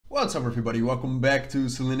What's up, everybody? Welcome back to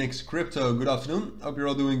Cilinix Crypto. Good afternoon. Hope you're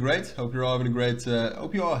all doing great. Hope you're all having a great.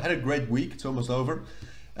 Hope you all had a great week. It's almost over.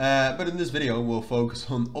 But in this video, we'll focus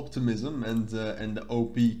on Optimism and the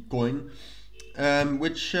OP coin,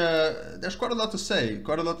 which there's quite a lot to say.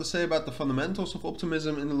 Quite a lot to say about the fundamentals of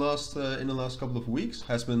Optimism in the last couple of weeks.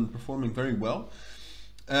 Has been performing very well.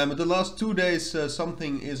 But the last 2 days,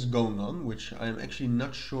 something is going on, which I'm actually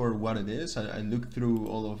not sure what it is. I looked through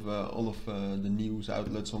all of the news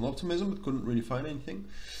outlets on Optimism, but couldn't really find anything.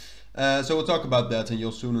 So we'll talk about that, and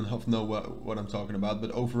you'll soon enough know what I'm talking about.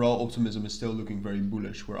 But overall, Optimism is still looking very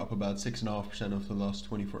bullish. We're up about 6.5% of the last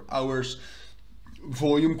 24 hours.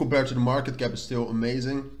 Volume compared to the market cap is still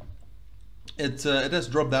amazing. It has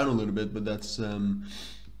dropped down a little bit, but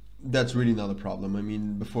that's really not a problem. I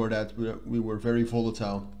mean, before that we were very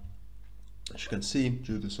volatile, as you can see,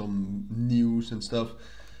 due to some news and stuff.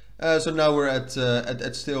 So now we're at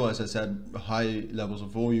still, as I said, high levels of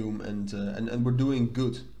volume, and we're doing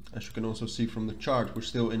good. As you can also see from the chart, we're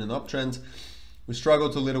still in an uptrend. We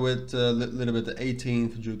struggled a little bit the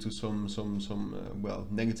 18th due to some well,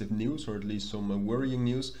 negative news, or at least some worrying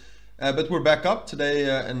news. But we're back up today,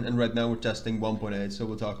 and right now we're testing 1.8. So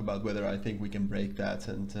we'll talk about whether I think we can break that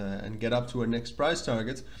and get up to our next price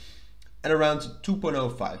target at around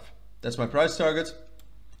 2.05. That's my price target.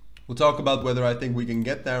 We'll talk about whether I think we can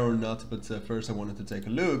get there or not. But first, I wanted to take a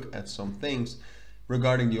look at some things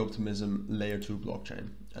regarding the Optimism Layer 2 blockchain.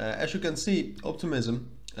 As you can see, Optimism,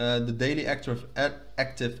 the daily active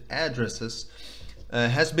addresses,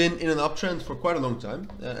 has been in an uptrend for quite a long time.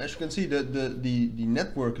 As you can see, the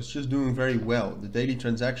network is just doing very well. The daily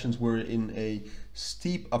transactions were in a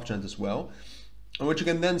steep uptrend as well. And what you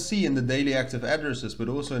can then see in the daily active addresses, but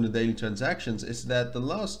also in the daily transactions, is that the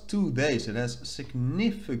last 2 days it has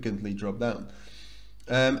significantly dropped down.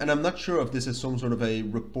 And I'm not sure if this is some sort of a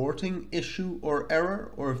reporting issue or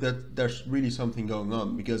error, or if there's really something going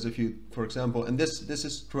on. Because if you, for example, and this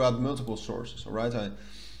is throughout multiple sources, all right?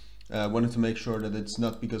 I wanted to make sure that it's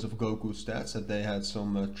not because of Goku Stats that they had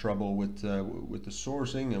some trouble with the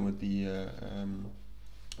sourcing and with the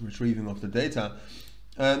retrieving of the data.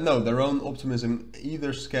 No, their own Optimism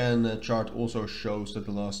Etherscan chart also shows that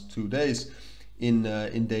the last 2 days in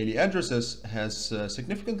daily addresses has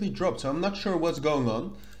significantly dropped. So I'm not sure what's going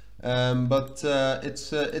on, but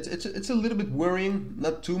it's a little bit worrying.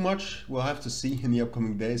 Not too much. We'll have to see in the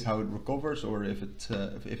upcoming days how it recovers, or if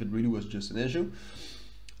it really was just an issue.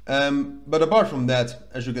 But apart from that,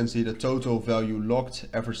 as you can see, the total value locked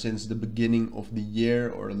ever since the beginning of the year,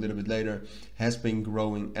 or a little bit later, has been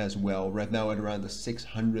growing as well. Right now at around the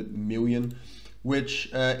 600 million, which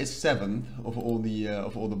is 7th of all the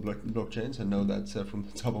blockchains. I know that from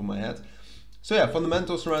the top of my head. So yeah,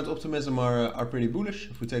 fundamentals around Optimism are pretty bullish.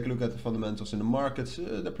 If we take a look at the fundamentals in the markets,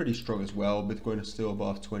 they're pretty strong as well. Bitcoin is still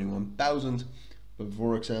above 21,000,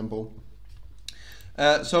 for example.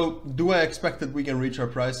 So do I expect that we can reach our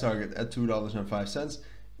price target at $2.05?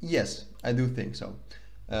 Yes, I do think so.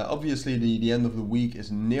 Obviously, the end of the week is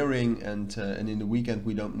nearing, and in the weekend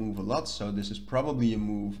we don't move a lot. So this is probably a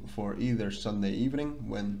move for either Sunday evening,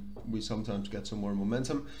 when we sometimes get some more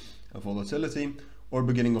momentum and volatility, or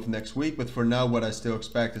beginning of next week. But for now, what I still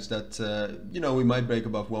expect is that we might break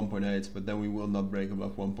above 1.8, but then we will not break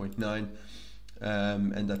above 1.9.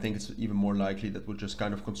 And I think it's even more likely that we'll just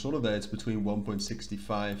kind of consolidate between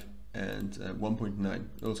 1.65 and 1.9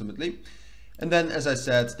 ultimately. And then, as I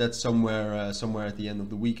said, that somewhere at the end of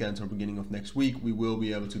the weekend or beginning of next week, we will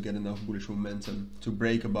be able to get enough bullish momentum to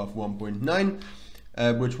break above 1.9,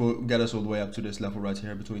 which will get us all the way up to this level right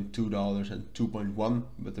here between $2 and 2.1.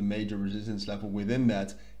 But the major resistance level within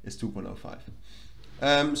that is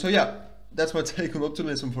 2.05. So yeah. That's my take on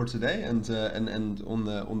Optimism for today, and on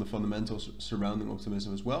the fundamentals surrounding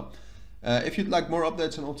Optimism as well. If you'd like more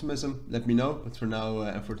updates on Optimism, let me know. But for now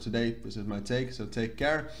and for today, this is my take. So take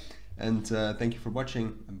care, and thank you for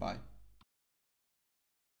watching, and bye.